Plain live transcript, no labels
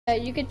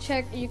You could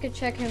check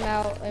him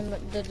out in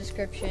the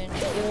description.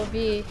 It will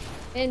be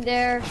in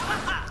there,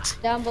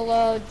 down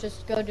below.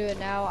 Just go do it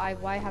now.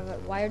 Why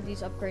are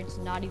these upgrades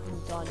not even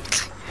done?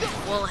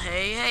 Well,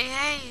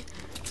 hey.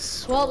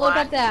 Well, look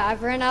at that.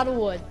 I've ran out of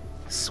wood.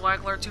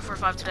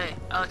 Swaggler245 today.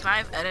 Can I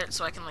have edit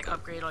so I can like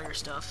upgrade all your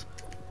stuff?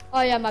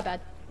 Oh yeah, my bad.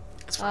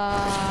 It's fine.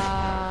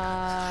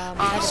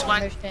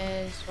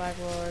 Swag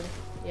Lord.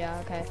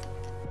 Yeah, okay.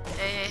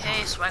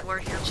 Hey, Swaggler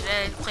here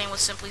today, playing with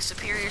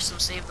SimpliSuperior, some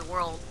Save the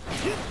World.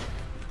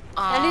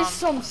 That is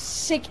some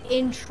sick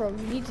intro.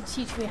 You need to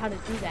teach me how to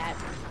do that.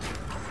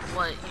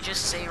 What? You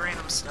just say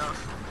random stuff.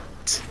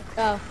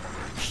 Oh.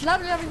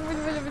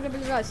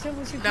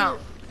 No,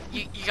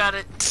 you got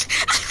it.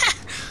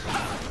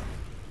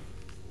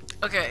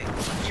 Okay,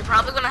 you're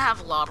probably gonna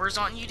have lobbers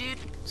on you, dude.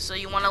 So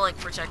you want to like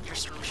protect your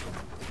storm shield.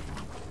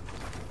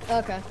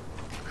 Okay.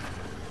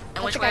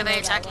 And which way are they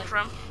attacking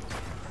from?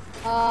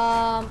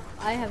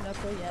 I have no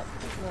clue yet.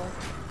 Well,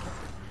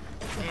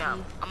 yeah,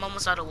 I'm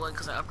almost out of wood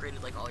because I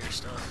upgraded like all your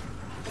stuff.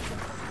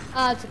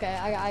 It's okay.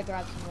 I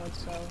grabbed some wood,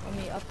 so let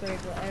me upgrade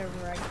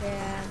whatever I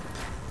can.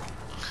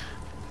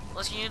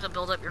 Plus, you need to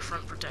build up your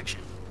front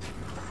protection.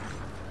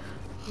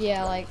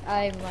 Yeah, like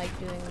I'm like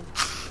doing.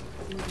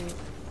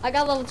 I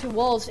got level 2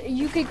 walls.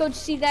 You could go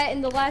see that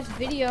in the last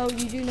video.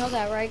 You do know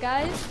that, right,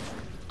 guys?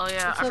 Oh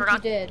yeah, I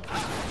forgot. You did.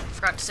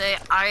 Forgot to say,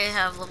 I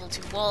have level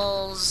 2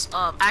 walls.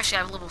 Actually,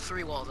 I have level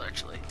 3 walls,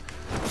 actually.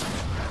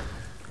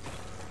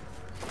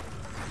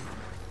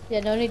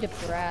 Yeah, no need to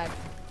brag.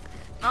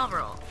 No,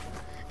 bro.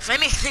 If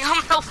anything,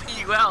 I'm helping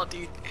you out,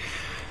 dude.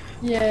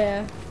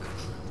 Yeah.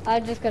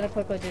 I'm just gonna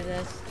quickly do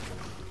this.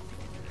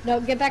 No,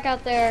 get back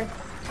out there.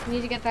 You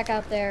need to get back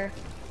out there.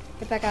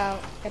 Get back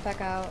out. Get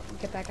back out.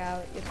 Get back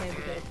out. Okay,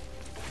 we're good.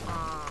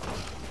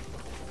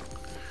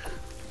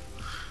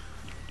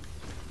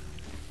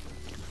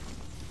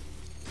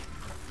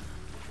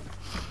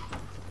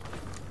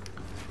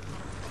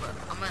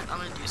 I'm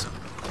gonna do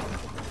something.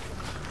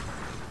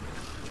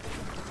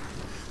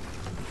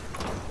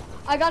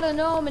 I got a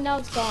gnome and now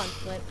it's gone.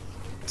 Flip.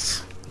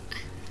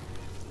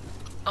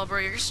 Oh, bro,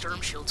 your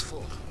storm shield's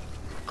full.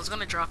 I was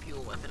gonna drop you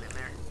a weapon in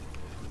there.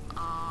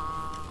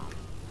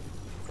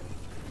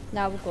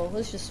 Nah, we're cool.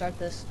 Let's just start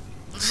this.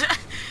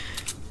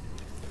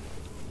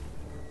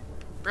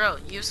 Bro,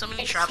 you have so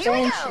many traps. Here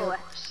we go.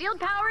 Shield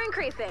power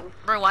increasing.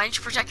 Bro, why didn't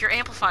you protect your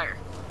amplifier?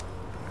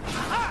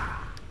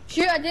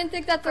 Shoot, I didn't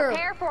think that through.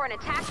 Prepare for an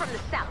attack from the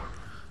south.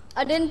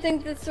 I didn't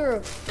think this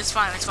through. It's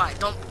fine, it's fine.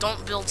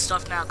 Don't build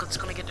stuff now because it's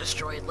gonna get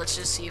destroyed. Let's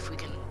just see if we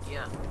can,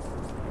 yeah.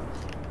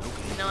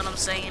 You know what I'm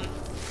saying?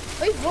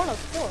 Oh, he's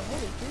 104.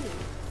 Holy dude.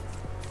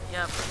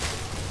 Yeah.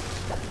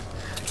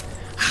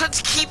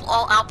 To keep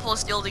all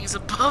outpost buildings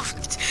above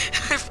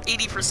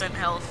 80%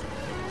 health.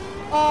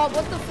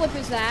 What the flip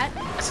is that?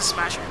 That's a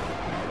smasher.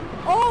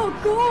 Oh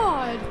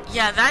god!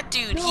 Yeah, that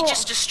dude, no. He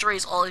just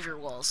destroys all of your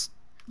walls.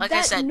 Like that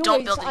I said, noise,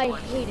 don't build any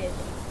walls. I hate it.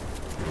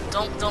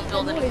 Don't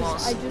build any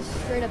walls. I just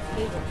straight up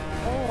hate it.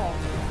 Oh.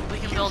 We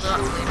can build it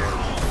up later.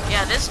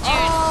 Yeah, this dude.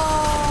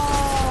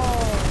 Oh.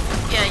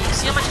 Yeah, you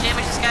see how much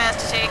damage this guy has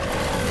to take?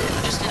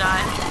 Just to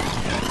die.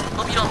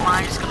 Hope you don't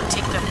mind. Just gonna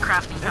take them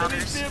crafting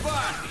powders.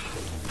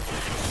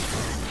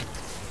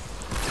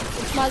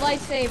 It's my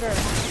lightsaber.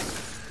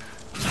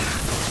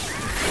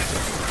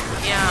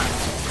 Yeah.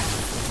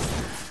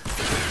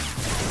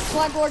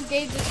 Blackboard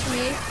gave this to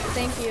me.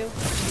 Thank you.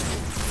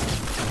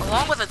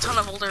 Along with a ton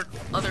of other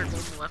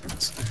golden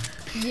weapons.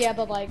 Yeah,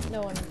 but like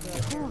no one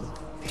really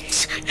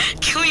cares.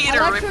 Can we get a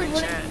rip in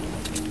chat?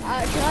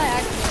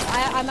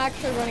 I'm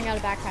actually running out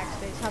of backpack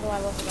space. How do I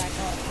level back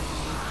up?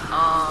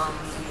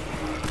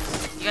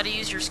 You gotta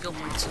use your skill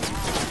points.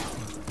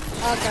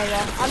 Okay,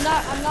 well, I'm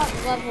not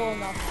level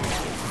enough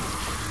yet.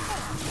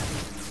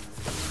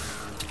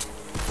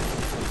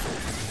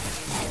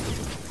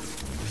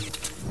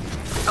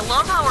 I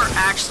love how we're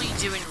actually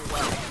doing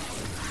well.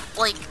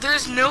 Like,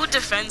 there's no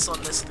defense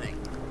on this thing.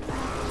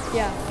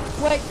 Yeah.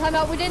 Wait, time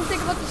out. We didn't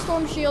think about the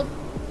storm shield.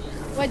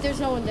 Wait, there's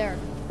no one there.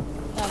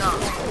 No,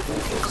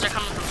 because they're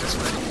coming from this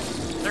way.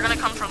 They're gonna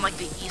come from like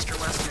the east or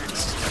west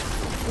next.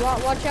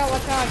 Watch out,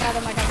 watch out. I got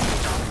him, I got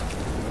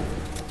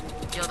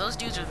him. Yo, those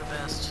dudes are the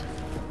best.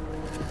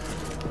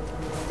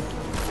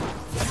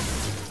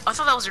 I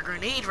thought that was a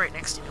grenade right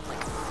next to me. I'm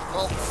like,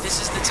 well,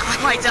 this is the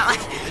time I die.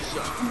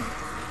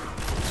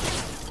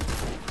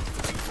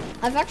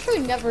 I've actually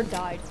never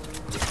died.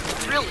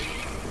 Really?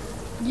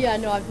 Yeah,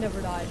 no, I've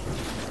never died.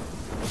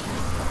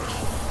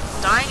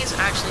 Dying is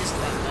actually isn't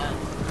that bad.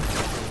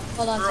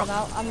 Hold on, time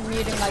out. I'm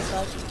muting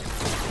myself.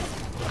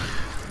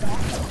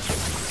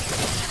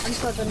 I'm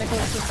sorry, but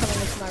Nicholas is coming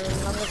into my room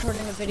and I'm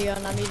recording a video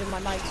and I'm muting my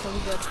mic, so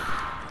we're good.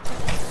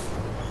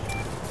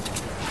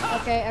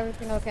 Okay,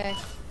 everything okay.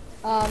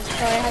 So I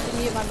had to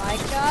mute my mic,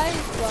 guys,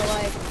 but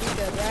like, we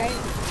good, right?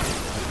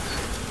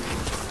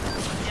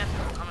 Yeah,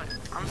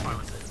 I'm fine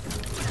with it.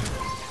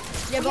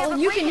 Yeah, but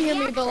you can hear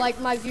me, but like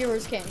my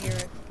viewers can't hear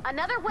it.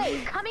 Another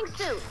wave coming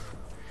soon.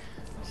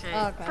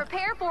 Okay.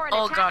 Prepare for an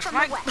oh attack gosh, from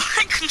my the west.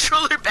 my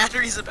controller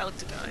battery's about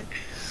to die.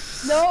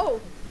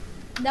 No,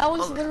 that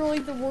was literally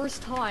the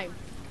worst time.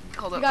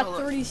 Hold You up, got hold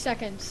up. 30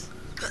 seconds.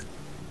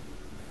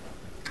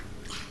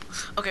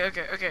 Okay. You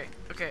Hold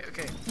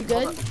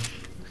good? up.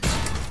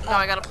 No,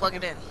 I gotta plug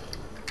it in.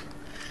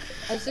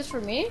 Is this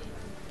for me?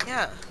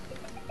 Yeah.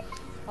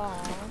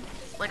 Aw.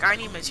 Like, I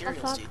need That's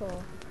materials, not dude.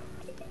 cool.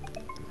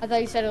 I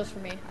thought you said it was for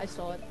me. I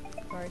stole it.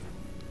 Sorry.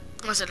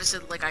 I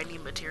said, like, I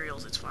need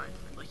materials. It's fine.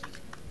 Like,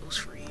 it was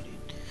free,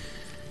 dude.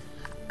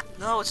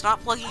 No, it's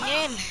not plugging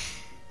in.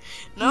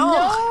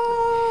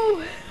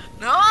 No.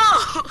 No.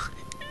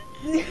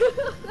 No!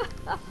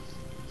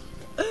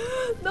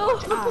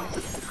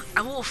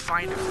 I will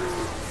find it.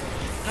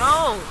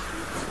 No.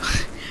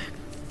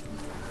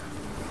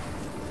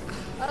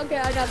 Okay,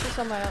 I got this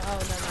on my own. Oh,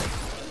 never mind.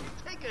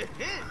 Take a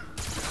hit.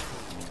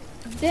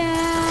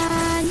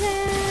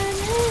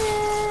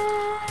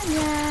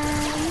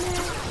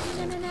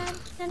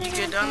 You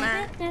good down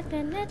there?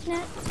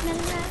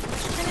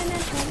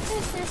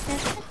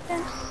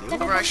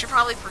 Bro, I should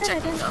probably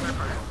protect the other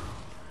part.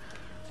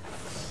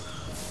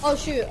 Oh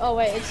shoot! Oh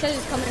wait, it says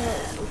it's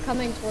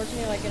coming towards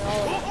me like in all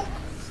of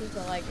this,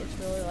 but like it's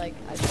really like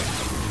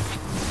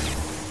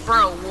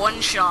Bro, one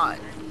shot.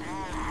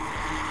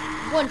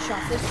 one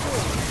shot. This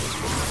cool.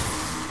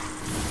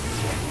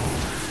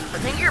 I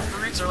think your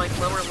brutes are like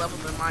lower level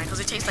than mine because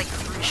it takes like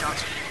 3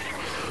 shots.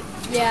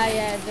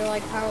 Yeah, they're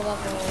like power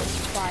level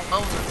 5.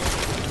 Oh,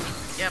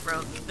 yeah,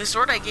 bro. The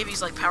sword I gave you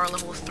is like power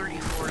level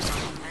 34 or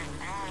something.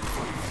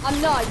 I'm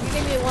not. You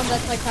gave me one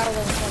that's like power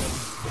level 20.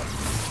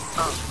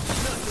 Oh,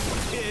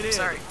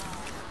 sorry.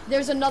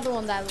 There's another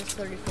one that was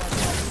 34.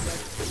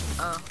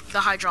 The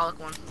hydraulic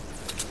one.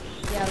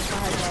 Yeah, it was the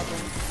hydraulic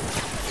one.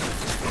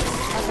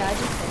 Okay, I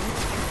just think.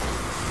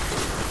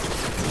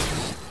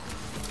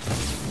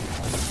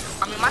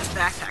 I mean, my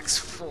backpack's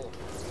full.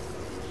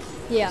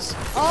 Yeah.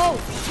 Oh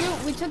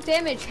shoot! We took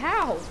damage.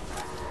 How?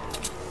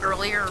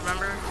 Earlier,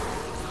 remember?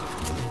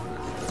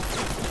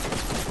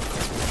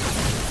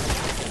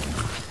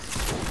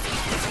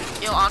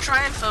 Yo, I'll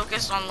try and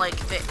focus on like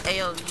the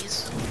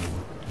AoEs.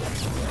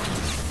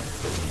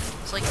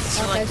 It's like,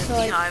 so, Okay, like the so,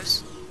 like-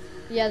 beehives.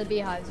 Yeah, the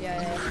beehives.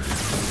 Yeah.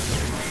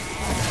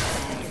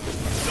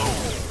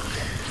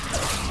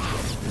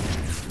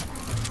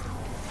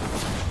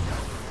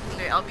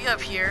 Okay, I'll be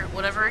up here.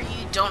 Whatever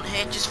you don't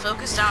hit, just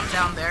focus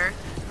down there.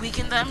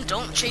 Weaken them.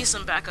 Don't chase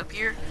them back up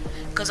here,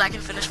 cause I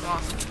can finish them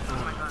off. Oh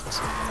my god.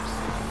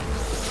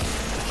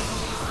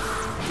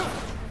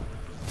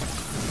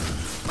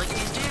 Like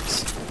these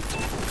dudes.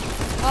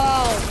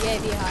 Oh yeah,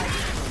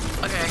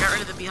 beehive. Okay, I got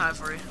rid of the beehive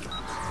for you.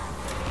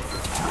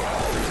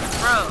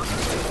 Bro,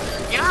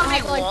 you know how I many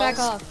have to like walls? back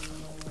off.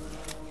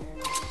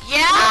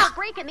 Yeah.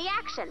 Break in the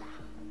action.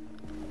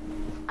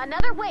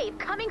 Another wave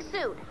coming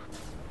soon.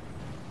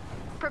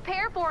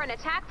 Prepare for an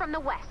attack from the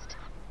west.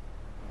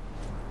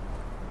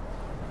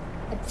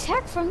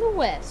 Attack from the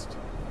west.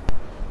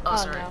 Oh,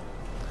 sorry. No.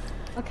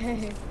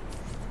 Okay.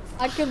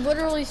 I can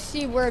literally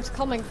see where it's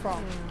coming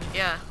from.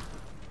 Yeah.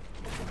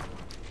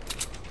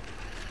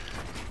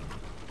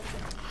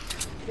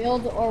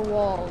 Build or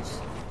walls.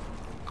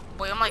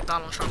 Boy, I'm like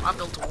Donald Trump. I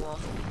built a wall.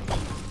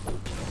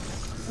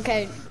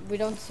 Okay, we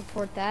don't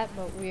support that,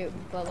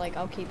 but like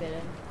I'll keep it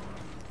in.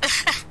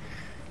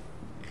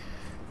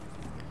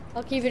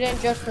 I'll keep it in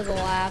just for the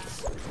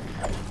laughs.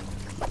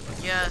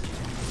 Yeah.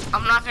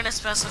 I'm not gonna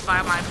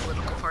specify my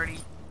political party.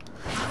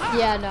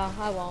 Yeah, no,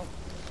 I won't.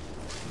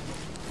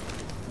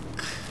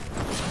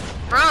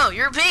 Bro,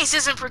 your base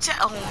isn't protect.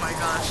 Oh my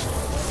gosh.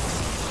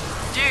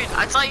 Dude,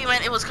 I thought you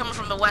meant it was coming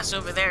from the west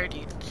over there,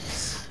 dude.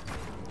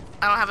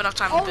 I don't have enough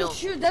time to Oh build.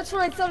 shoot, that's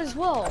what I thought as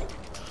well.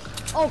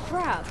 Oh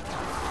crap.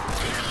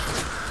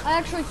 I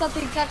actually thought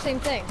the exact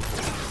same thing.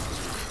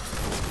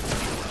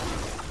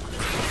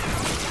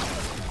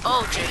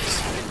 Oh,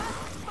 jeez.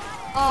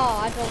 Oh,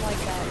 I don't like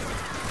that.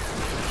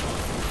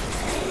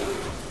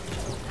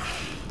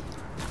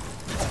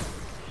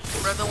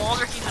 Bro, the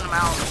walls are keeping them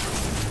out.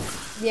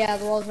 Yeah,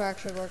 the walls are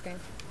actually working.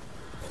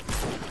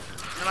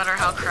 No matter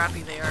how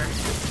crappy they are.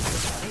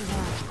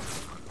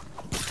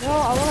 No,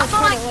 I want to feel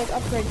try to like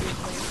upgrade these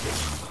things.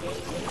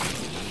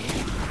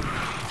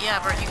 Yeah,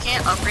 bro, you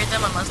can't upgrade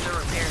them unless they're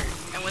repaired.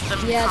 And with them,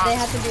 Yeah, they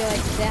have to be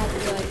like.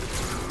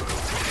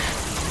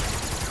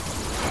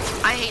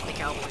 I hate the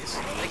Cowboys.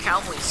 The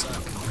Cowboys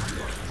suck.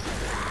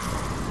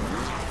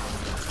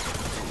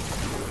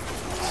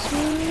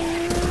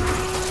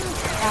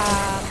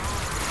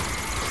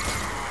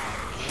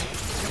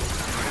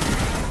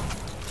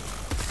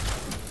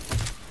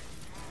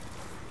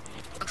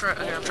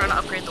 I'm trying to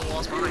upgrade the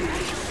walls behind me.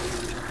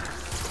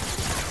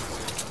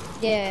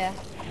 Yeah.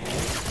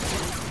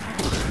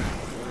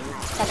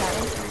 I got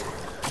it.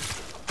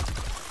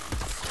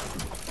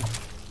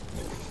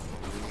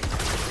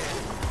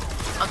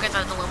 I'll get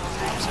that to level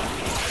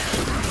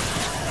 3.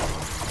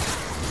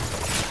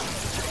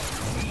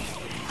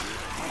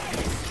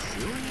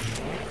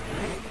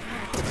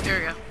 There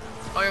we go.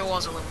 All your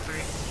walls are level 3.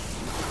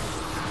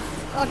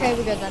 Okay,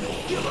 we're good then.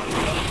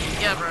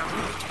 Yeah, bro.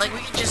 Like, we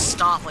could just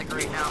stop, like,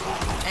 right now.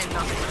 And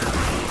nothing would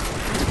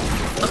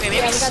happen. Okay, maybe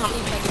Yeah, we got some...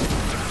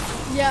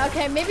 Yeah,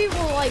 okay, maybe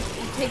we'll like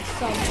take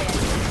some damage.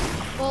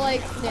 Well,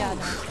 like, yeah,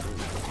 no.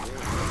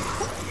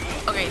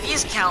 Okay,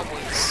 these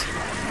cowboys.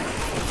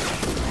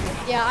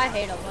 Yeah, I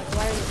hate them. Like,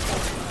 why are they so...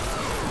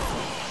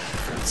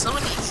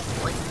 Someone needs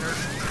like nerf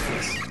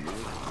these.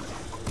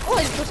 Oh,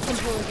 I just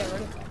completely get rid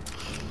of them.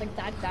 Like,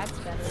 that's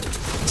better.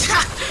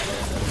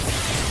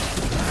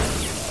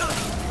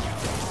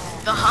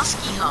 The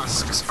husky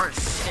husks are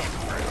thick,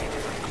 bro.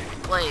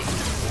 Like,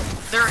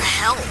 they're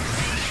hell.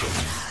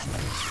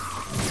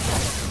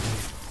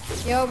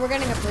 Yo, we're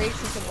getting a breach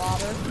with the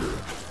water.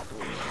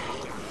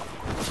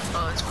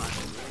 Oh, it's fine.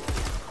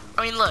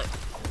 I mean, look.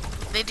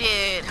 They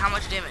did how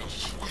much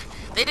damage?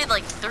 They did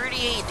like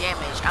 38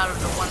 damage out of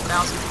the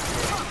 1,000.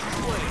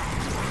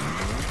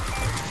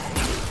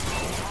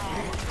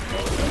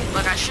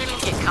 Like, I shouldn't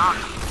get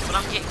cocky, but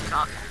I'm getting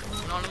cocky.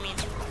 You know what I mean?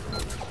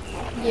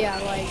 Yeah,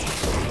 like...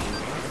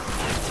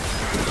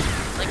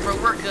 Like, bro,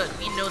 we're good.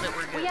 We know that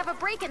we're good. We have a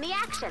break in the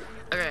action.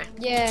 Okay.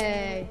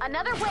 Yay.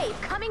 Another wave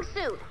coming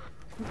soon.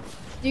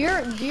 Do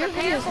your Prepare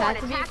videos for have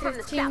an to be attack from the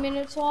 15 south.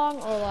 minutes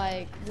long, or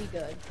like, we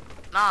good?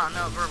 Nah,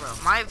 no, bro.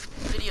 My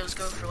videos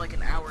go for like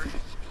an hour.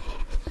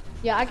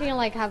 Yeah, I can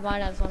like have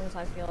mine as long as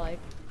I feel like.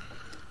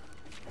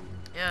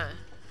 Yeah.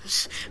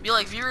 Be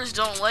like, viewers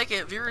don't like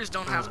it, viewers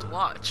don't have to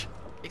watch.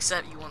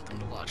 Except you want them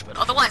to watch, but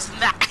otherwise than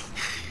that.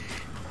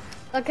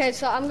 Okay,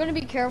 so I'm gonna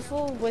be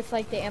careful with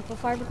like the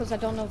amplifier because I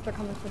don't know if they're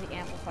coming for the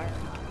amplifier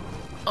or not.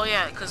 Oh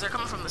yeah, because they're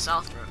coming from the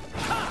south, bro.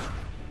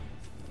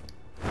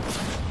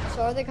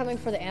 So are they coming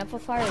for the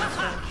amplifier or the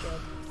storm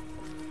shield?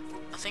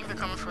 I think they're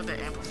coming for the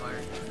amplifier.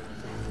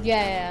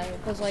 Yeah,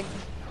 because like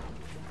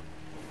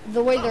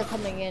the way they're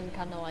coming in,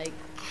 kind of like.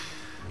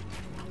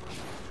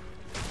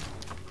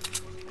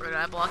 Bro, did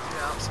I block you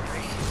out?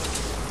 Sorry.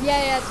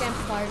 Yeah, it's the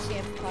amplifier. It's the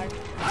amplifier.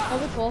 Oh,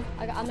 we're cool.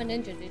 I'm a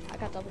ninja, dude. I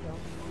got double jump.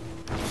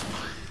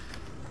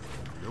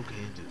 No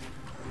can do.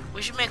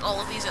 We should make all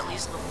of these at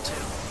least level 2.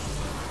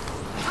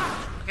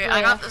 Okay, Yeah.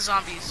 I got the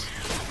zombies.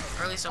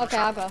 Or at least I'm Okay,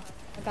 trying. I'll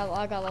go.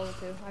 I got level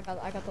 2. I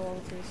got the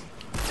level 2s.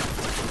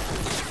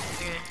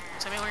 Okay,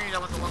 tell me when you're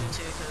done with the level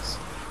 2, because...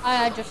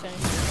 I just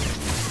finished.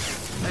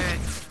 Okay,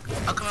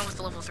 I'll come in with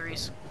the level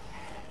 3s.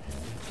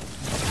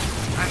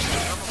 Actually,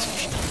 level 2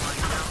 should be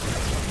fine now.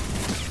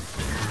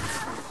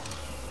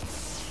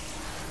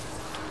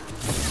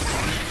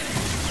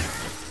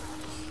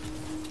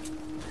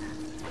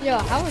 Yo,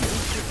 how are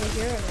these people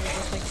here? And they're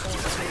just like so.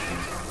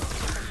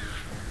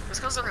 It's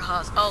because they're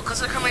husks. Oh, because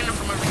they're coming in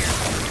from over here.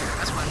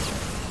 That's fine.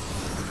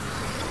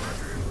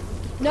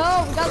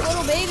 No, we got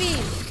little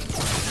babies.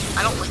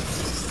 I don't like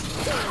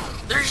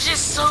these. They're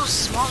just so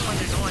small when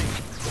they're annoying.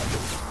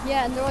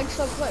 Yeah, and they're like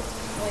so quick.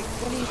 Like,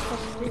 what are you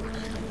supposed to do?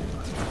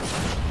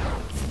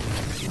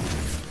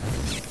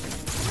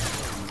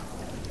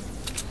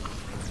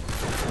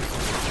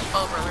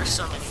 Oh, bro, there's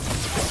so many.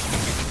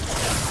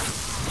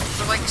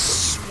 They're like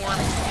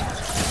swarming.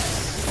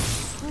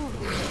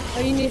 Oh,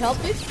 you need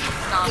help, dude?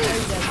 Nah, Or are you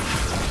dude. good?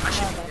 I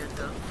should Okay. be good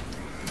though.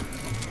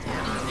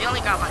 Yeah, they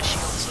only got my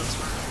shield, so it's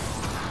fine.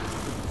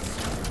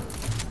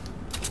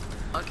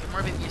 Okay,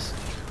 more babies.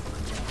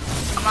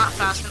 I'm not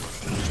fast enough.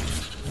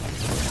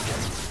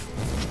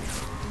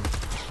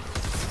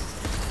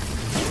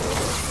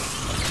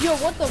 Yo,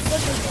 what the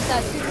flip is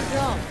that super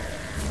jump?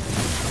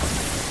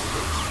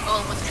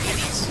 Oh, with the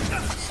babies?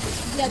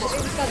 Yeah, the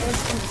babies got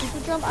instant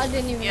super jump? I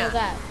didn't even Yeah. know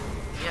that.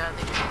 Yeah,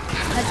 they do.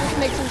 That just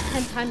makes them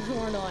 10 times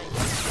more annoying.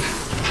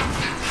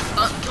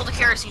 Kill the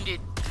kerosene dude.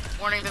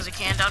 Warning, there's a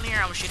can down here,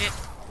 I'm gonna shoot it.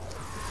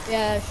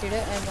 Yeah, shoot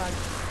it and run.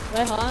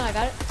 Wait, hold on, I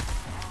got it.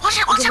 Watch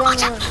out, watch Okay, out,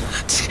 watch run, out!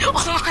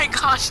 Oh my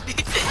gosh,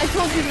 dude. I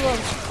told you to run.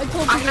 I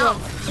told you I to know.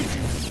 run.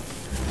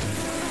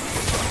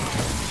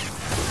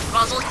 But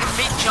I was like in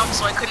mid-jump,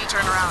 so I couldn't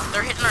turn around.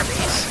 They're hitting our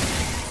base.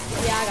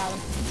 Yeah, I got him.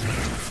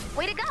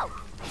 Way to go.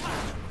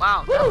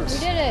 Wow, Woo, that we was,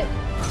 did it.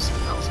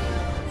 that was good.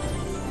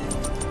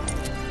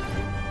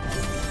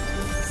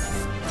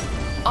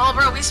 Oh,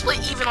 bro, we split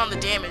even on the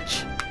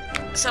damage.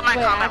 Except my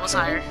Wait, combat was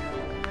actually?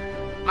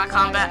 higher. My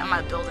combat and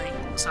my building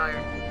was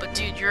higher. But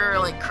dude, your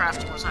like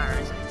crafting was higher,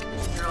 I think.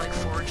 You're like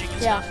foraging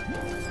and Yeah. stuff.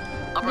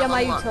 Oh, bro, Yeah,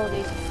 my level up.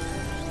 utilities.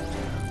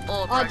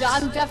 Oh, Oh, bro,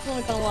 I'm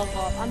definitely gonna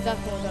level up. I'm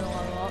definitely gonna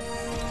level up.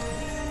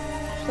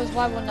 Because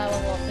why wouldn't I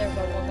level up? There,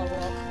 but we'll level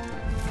up.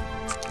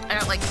 I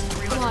got like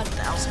Come on.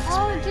 300,000.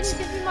 Oh, it didn't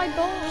give me my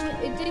bone.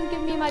 It didn't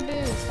give me my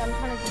boost. I'm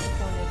kind of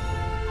disappointed.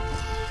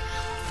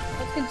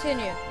 Let's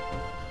continue.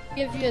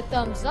 Give you a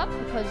thumbs up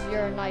because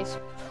you're a nice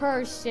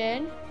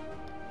person.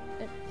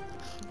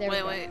 There we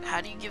go. Wait,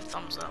 how do you give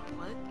thumbs up?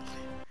 What?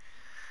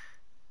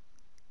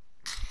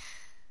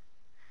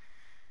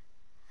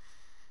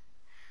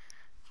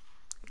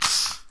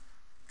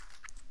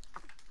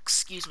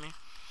 Excuse me.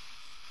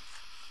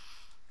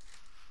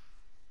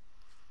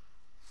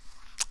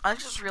 I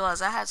just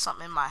realized I had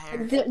something in my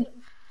hair.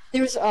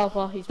 There's oh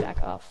well, he's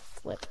back off.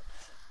 Flip.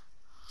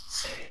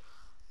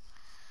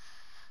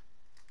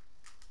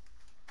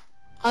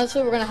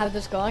 Honestly, we're gonna have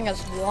this going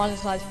as long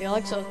as I feel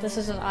like. So if this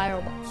is an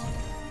IO box,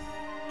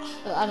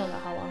 I don't know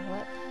how long.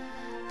 What?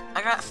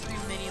 I got 3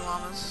 mini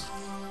llamas.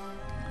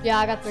 Yeah,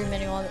 I got 3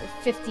 mini ones.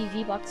 50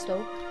 V-Bucks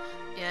though.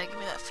 Yeah, give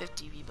me that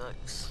 50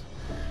 V-Bucks.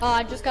 Oh,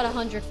 I just got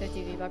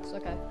 150 V-Bucks,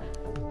 okay.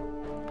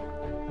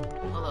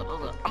 Hold up,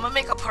 hold up. I'm gonna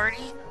make a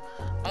party.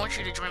 I want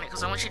you to join it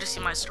because I want you to see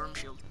my storm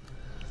shield.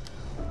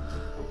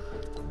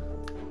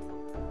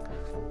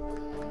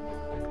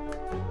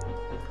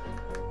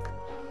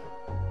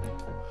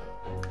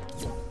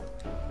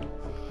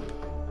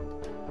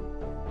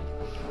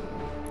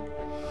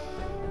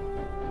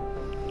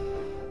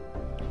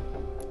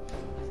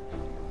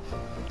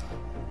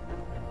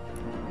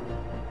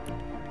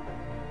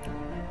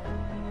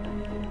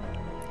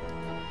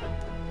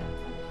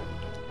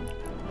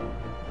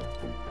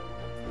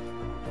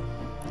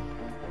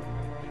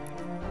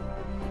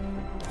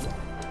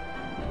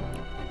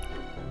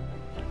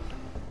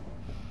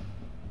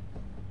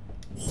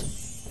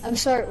 I'm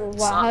sorry,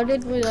 wow, how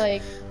did we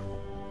like,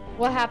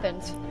 what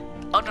happened?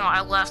 Oh no, I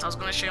left. I was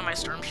gonna show you my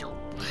storm shield.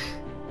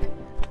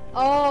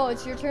 Oh,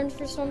 it's your turn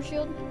for Storm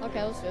Shield?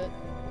 Okay, let's do it.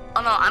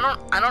 Oh no,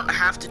 I don't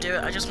have to do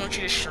it. I just want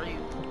you to show you.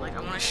 Like,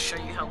 I want to show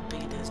you how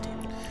big it is, dude.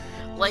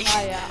 Like.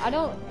 Oh yeah,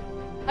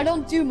 I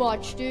don't do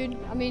much, dude.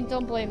 I mean,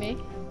 don't blame me.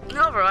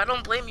 No, bro, I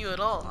don't blame you at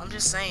all. I'm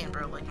just saying,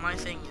 bro. Like, my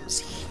thing is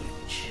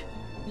huge.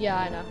 Yeah,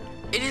 I know.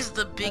 It is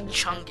the big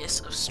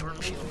chungus of storm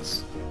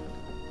shields.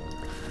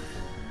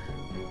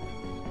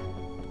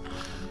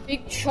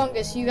 Big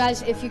Chungus, you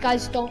guys, if you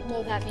guys don't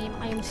know that meme,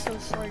 I am so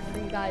sorry for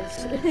you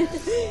guys.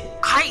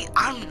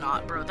 I'm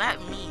not, bro. That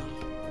meme.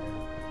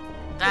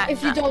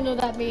 If you don't know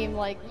that meme,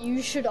 like,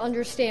 you should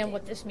understand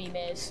what this meme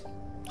is.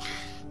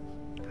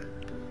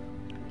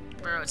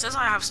 Bro, it says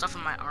I have stuff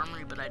in my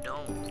armory, but I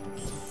don't.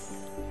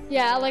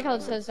 Yeah, I like how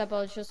it says that,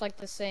 but it's just like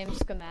the same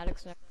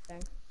schematics and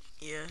everything.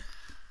 Yeah.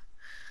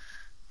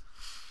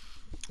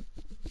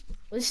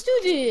 Let's do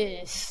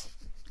this!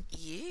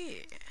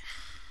 Yeah.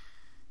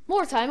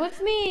 More time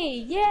with me!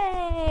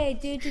 Yay!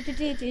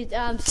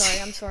 I'm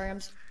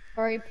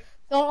sorry.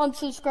 Don't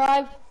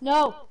unsubscribe.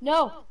 No.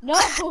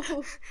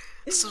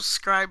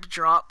 Subscribe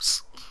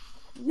drops.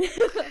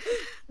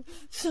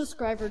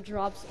 Subscriber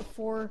drops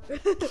 4.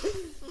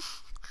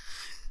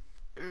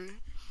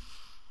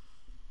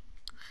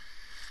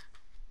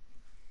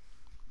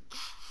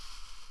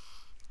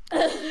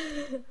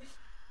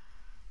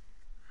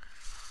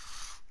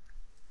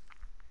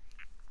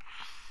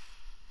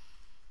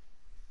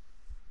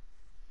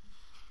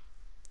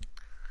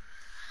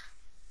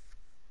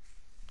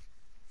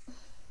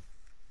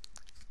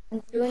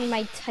 I'm doing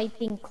my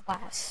typing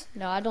class.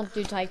 No, I don't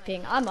do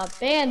typing. I'm a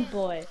band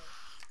boy.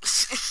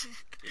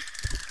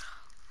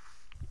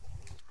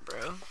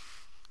 Bro.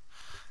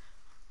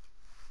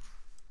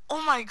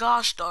 Oh my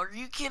gosh, dog. Are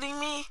you kidding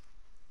me?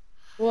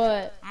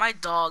 What? My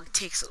dog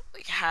takes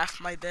like half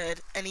my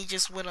bed, and he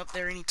just went up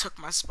there and he took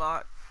my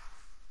spot.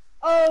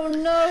 Oh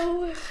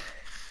no.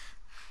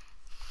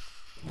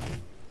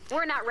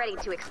 We're not ready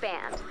to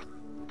expand,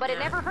 but it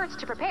never hurts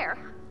to prepare.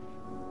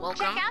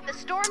 Welcome. Check out the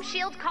Storm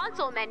Shield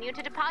console menu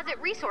to deposit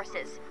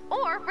resources,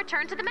 or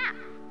return to the map.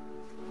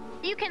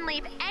 You can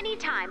leave any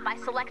time by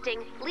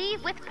selecting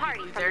Leave with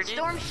Party from the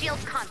Storm Shield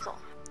console.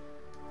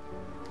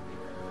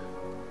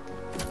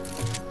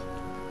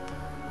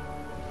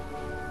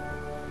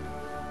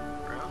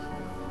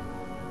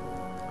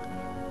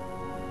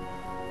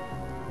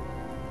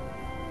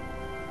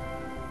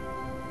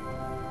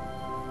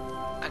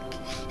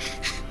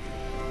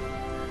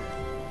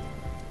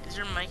 Is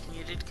your mic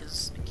muted?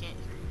 Because I can't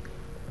hear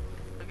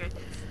you. Okay.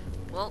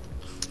 Well,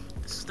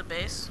 this is the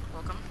base.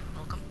 Welcome.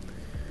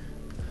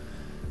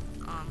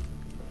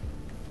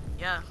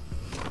 Yeah.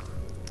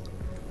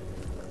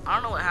 I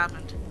don't know what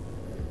happened.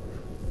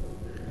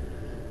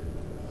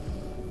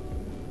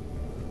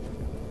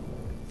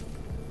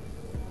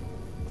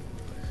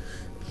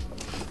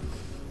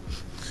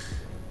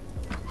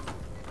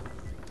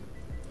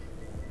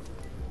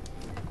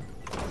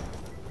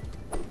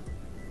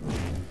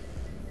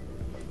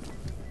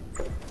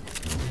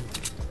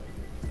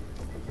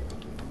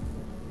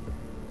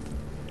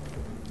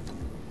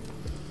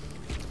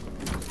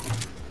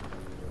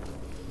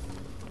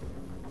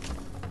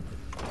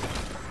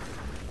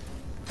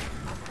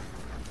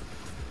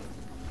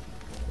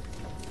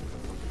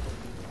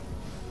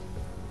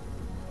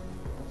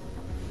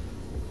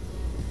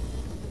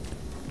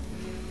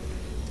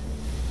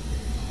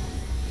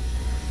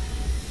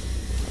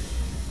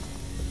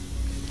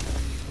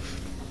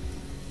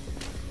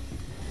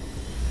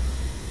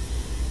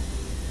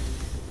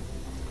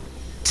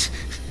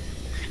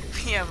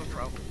 We have a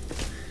problem.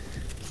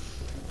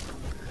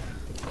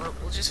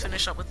 We'll just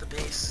finish up with the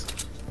base.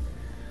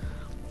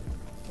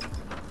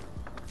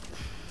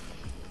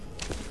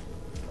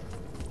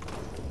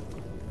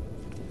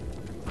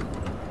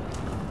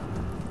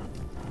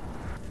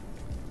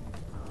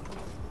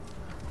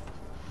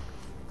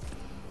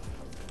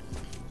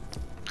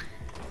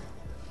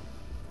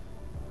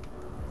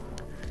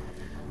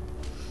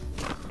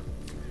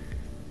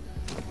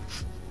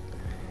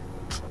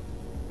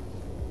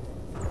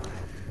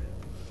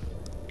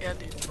 Yeah,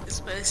 dude,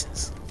 this base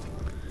is...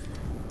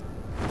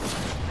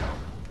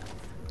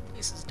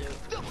 This is dope.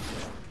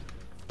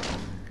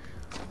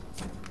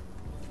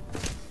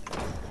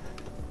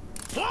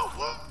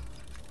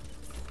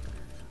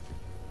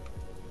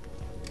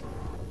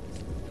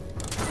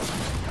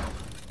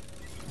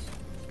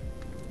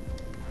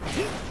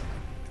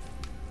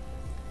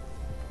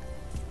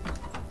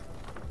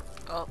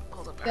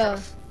 Go.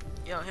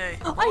 Yo, hey.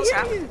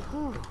 I hear you!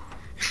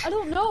 I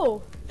don't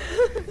know.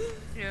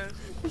 Yeah.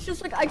 It's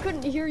just like I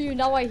couldn't hear you,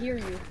 now I hear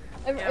you.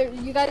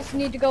 You guys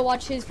need to go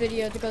watch his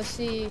video to go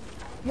see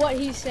what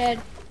he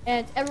said,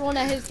 and everyone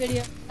at his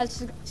video has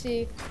to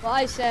see what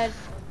I said,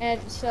 and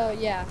so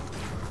yeah.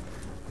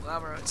 Wow,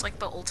 bro, it's like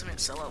the ultimate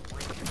sellout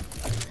point.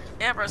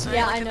 Yeah, bro, so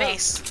yeah, like I the know.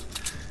 base.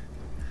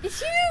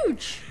 It's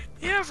huge!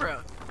 Yeah,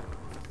 bro.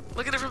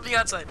 Look at it from the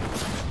outside.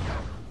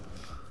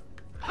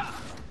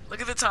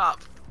 Look at the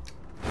top.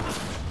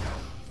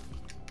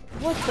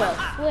 What the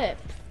flip?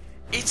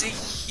 It's a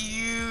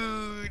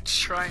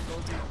huge triangle,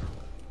 dude.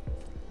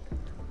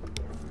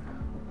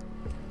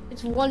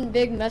 It's one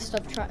big messed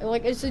up triangle.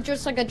 Like, it's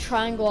just like a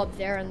triangle up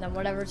there, and then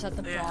whatever's at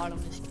the bottom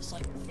is just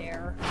like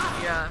there.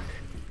 Yeah.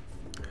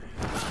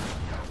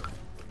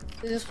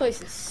 This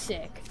place is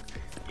sick.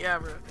 Yeah,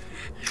 bro.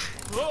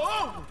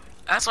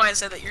 That's why I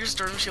said that your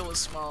storm shield was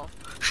small.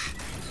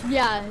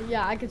 Yeah,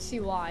 I could see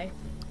why.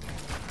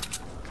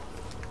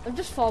 I'm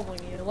just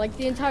following you. Like,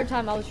 the entire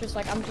time I was just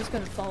like, I'm just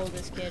gonna follow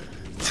this kid.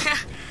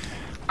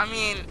 I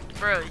mean,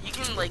 bro, you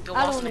can like go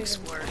off and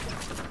explore.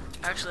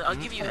 Actually, I'll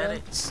give you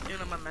edits in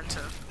a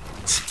memento.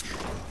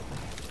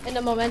 In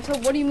a memento?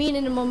 What do you mean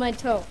in a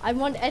memento? I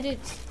want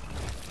edits.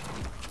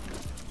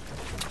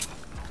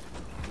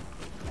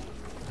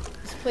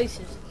 This place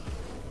is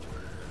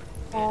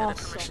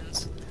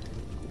awesome.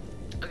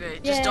 Okay,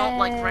 just don't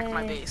like wreck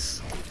my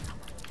base.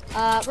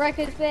 Wreck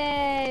his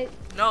base.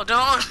 No,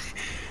 don't.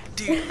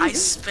 Dude, I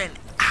spent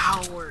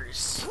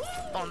hours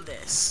on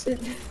this.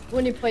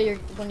 when you play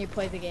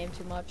the game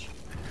too much.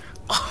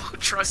 Oh,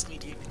 trust me,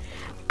 dude.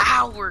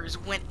 Hours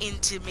went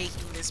into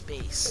making this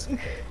base.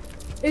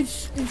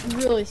 It's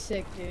really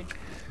sick, dude.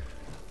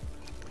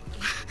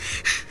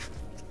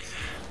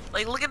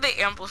 Like, look at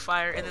the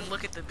amplifier and then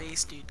look at the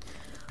base, dude.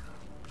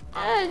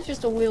 It's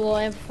just a wee little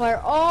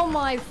amplifier. Oh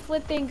my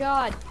flipping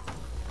god.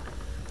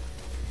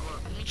 Well,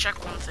 let me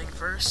check one thing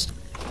first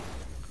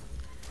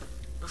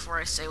before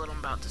I say what I'm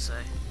about to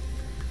say.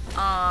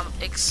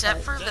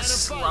 Except for the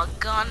slug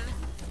gun,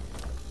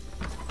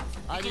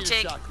 you can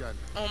take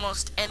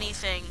almost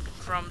anything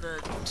from the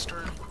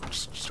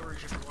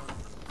storage if you want.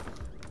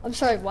 I'm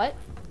sorry, what?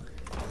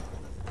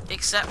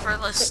 Except for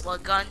the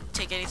slug gun,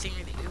 take anything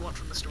that you want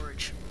from the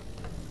storage.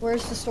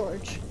 Where's the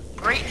storage?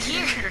 Right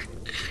here.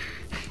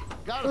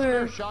 Got a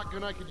spare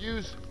shotgun I could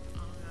use.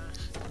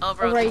 Oh,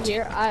 bro. Right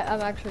here.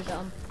 I'm actually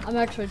dumb.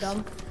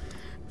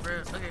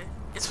 Bro, okay,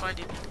 it's fine,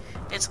 dude.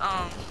 It's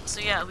so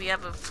yeah, we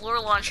have a floor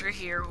launcher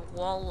here,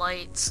 wall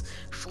lights,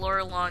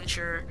 floor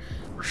launcher,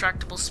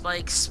 retractable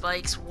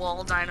spikes,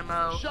 wall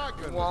dynamo,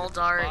 wall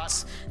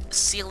darts,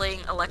 ceiling,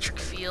 electric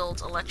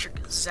field,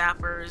 electric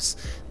zappers,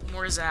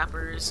 more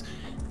zappers,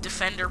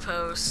 defender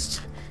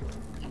post,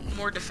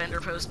 more defender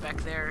post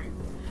back there,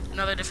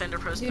 another defender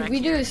post back here. Dude,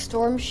 we do a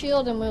storm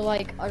shield and we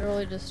like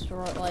utterly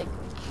destroy, like,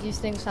 these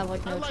things have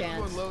like no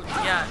chance.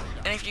 Yeah,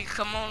 and if you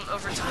come on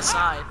over to the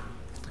side,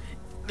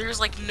 there's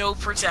like no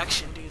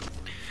protection, dude.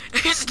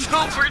 There's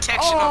no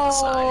protection on the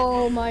side.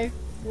 Oh my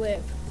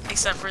flip.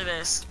 Except for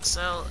this,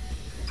 so.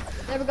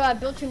 There we go, I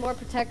built you more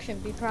protection,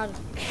 be proud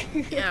of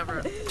me. Yeah,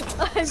 bro.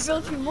 I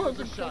built you more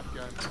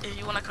protection. If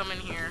you want to come in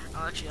here,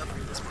 I'll actually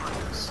upgrade this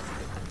podcast.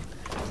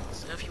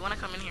 So if you want to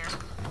come in here,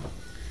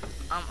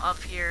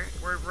 up here,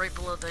 we're right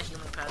below the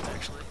human pads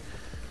actually.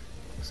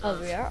 So Oh,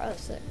 we are? Oh,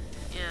 sick.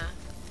 yeah.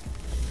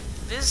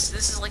 This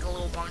is like a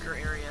little bunker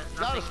area.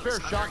 Got a spare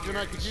shotgun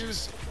I could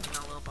use. You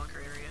know, a little bunker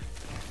area.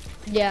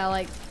 Yeah,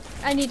 like,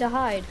 I need to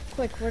hide.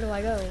 Quick, where do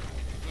I go?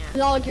 It's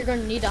not like you're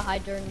gonna need to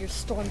hide during your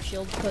storm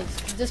shield, because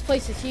this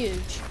place is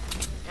huge.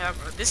 Yeah,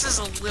 bro, this is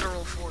a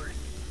literal fort.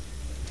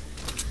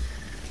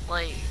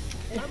 Like,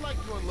 I'd like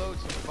to unload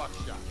some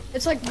buckshot.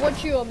 It's like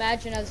what you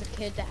imagine as a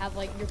kid to have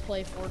like your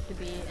play fort to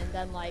be, and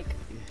then like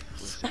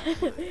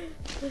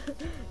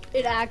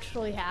it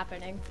actually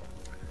happening.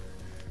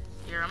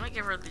 here, I'm gonna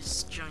give her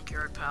this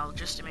junkyard pal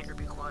just to make her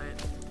be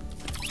quiet.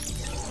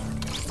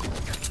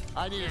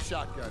 I need a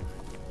shotgun.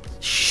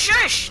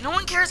 Shush! No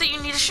one cares that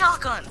you need a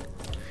shotgun.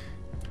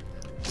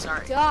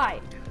 Sorry. Die.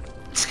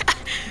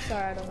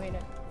 Sorry, I don't mean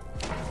it.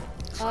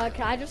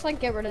 Can I just like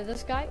get rid of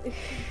this guy?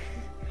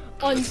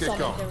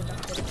 Unsummon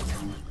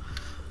him.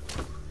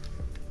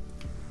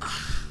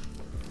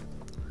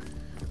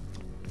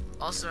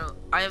 Also,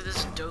 I have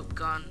this dope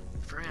gun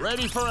for him.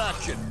 Ready for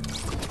action.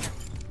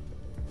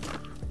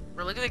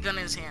 Bro, look at the gun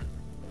in his hand.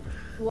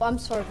 Well, I'm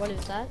sorry, what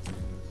is that?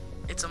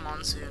 It's a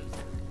monsoon.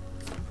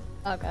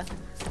 Okay.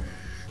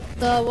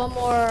 So one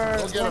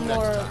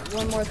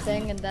more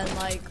thing, and then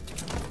like.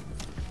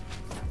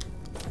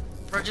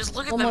 Bro, just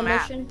look at One the more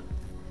map. mission.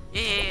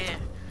 Yeah.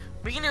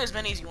 We can do as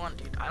many as you want,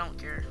 dude. I don't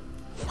care.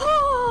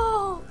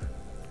 Oh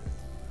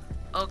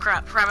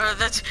crap!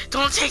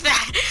 Don't take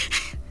that.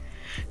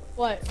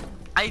 What?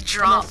 I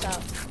dropped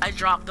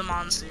the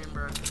monsoon,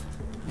 bro.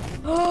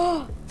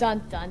 Oh,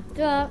 dun dun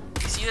dun.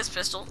 You see this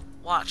pistol?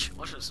 Watch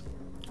this.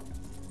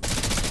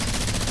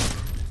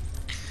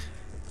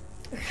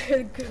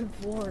 Good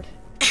lord.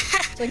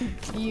 It's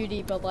like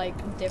beauty, but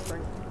like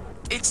different.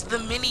 It's the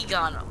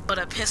minigun, but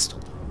a pistol.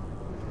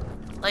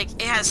 Like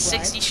it has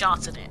 60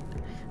 shots in it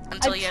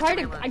until you have to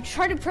reload. I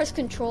try to press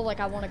control like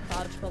I want to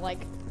crouch, but like.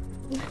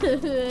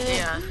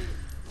 Yeah.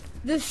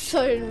 This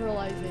sudden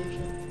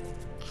realization.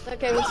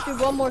 Okay, let's do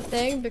one more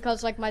thing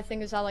because like my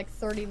thing is at like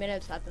 30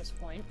 minutes at this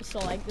point. So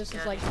like this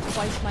is like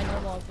twice my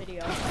normal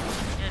video.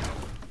 Yeah.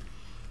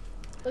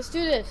 Let's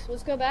do this.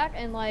 Let's go back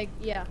and like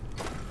yeah.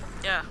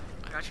 Yeah,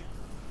 I got you.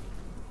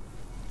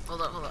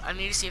 Hold up. I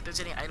need to see if there's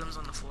any items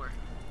on the floor.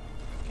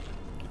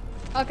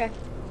 Okay.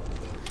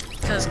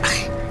 Cause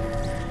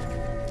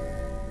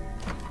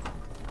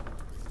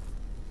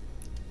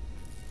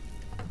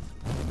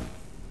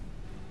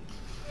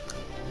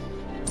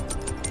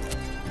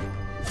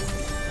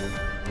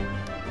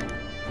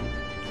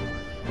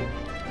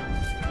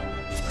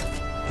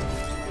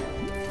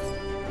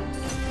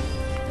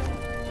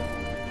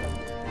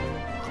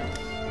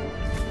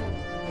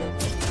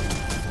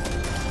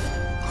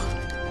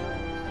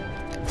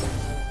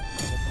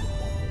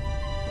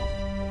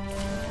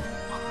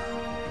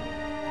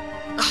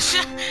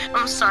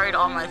I'm sorry to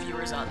all my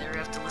viewers out there who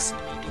have to listen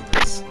to me do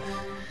this.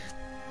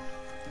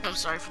 I'm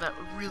sorry for that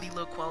really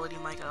low quality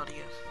mic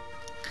audio.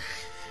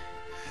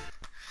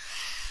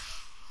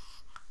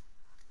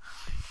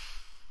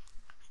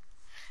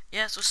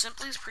 Yeah, so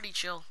Simply is pretty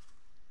chill.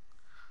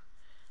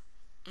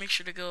 Make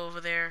sure to go over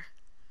there,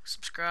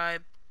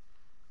 subscribe,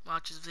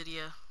 watch his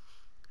video.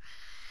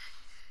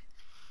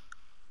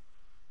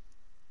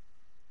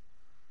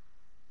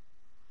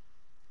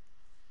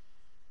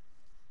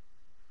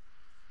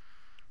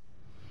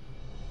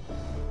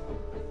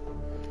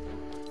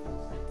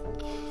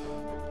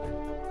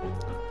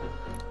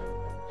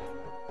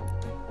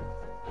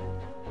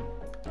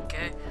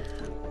 Okay,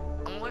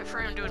 I'm gonna wait for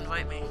him to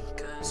invite me,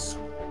 cause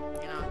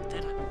you know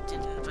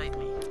didn't invite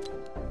me.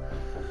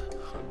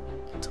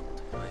 Tell him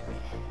to invite me.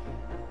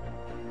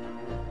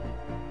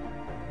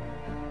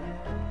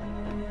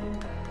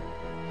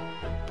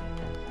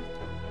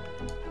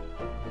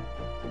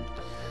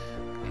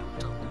 Okay, I'm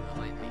telling him to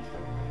invite me.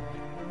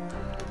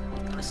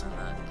 Gotta send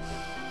that.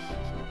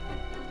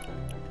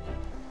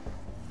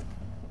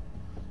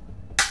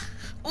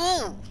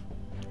 Ooh,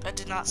 that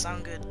did not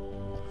sound good.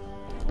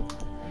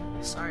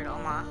 Sorry to all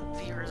my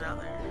viewers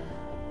out there.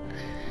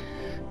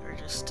 Or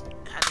just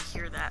had to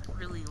hear that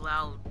really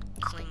loud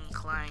cling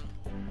clang.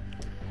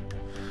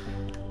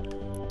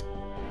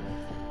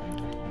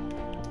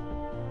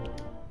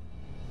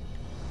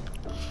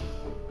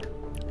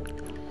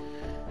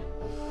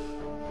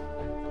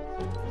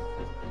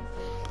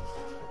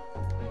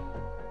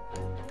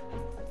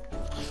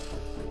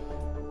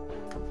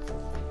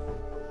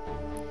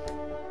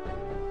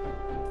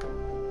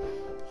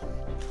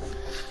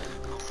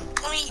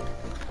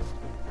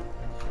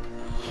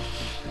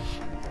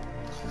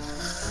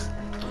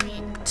 Let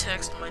me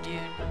text my dude.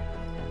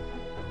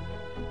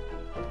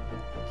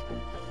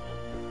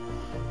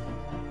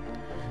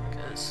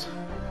 Cause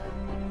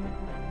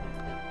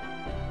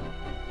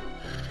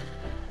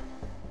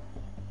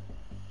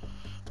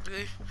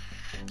okay.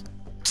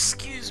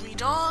 Excuse me,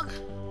 dog.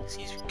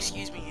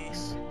 Excuse me,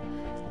 Ace.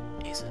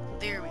 Ace,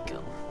 there we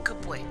go.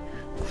 Good boy.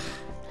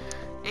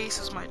 Ace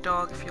is my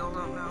dog, if y'all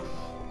don't know.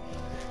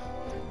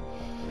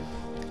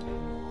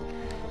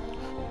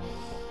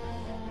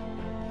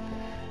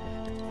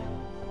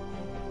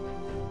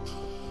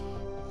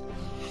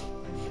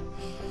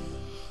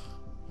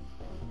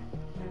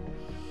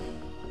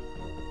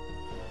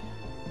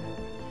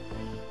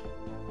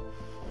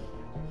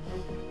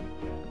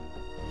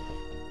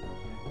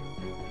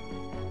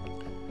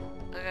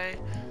 Okay,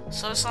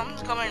 so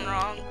something's going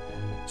wrong,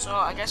 so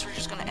I guess we're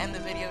just gonna end the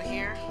video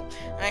here.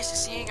 Nice to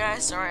see you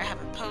guys. Sorry I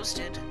haven't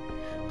posted,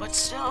 but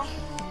still,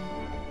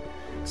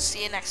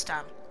 see you next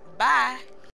time. Bye.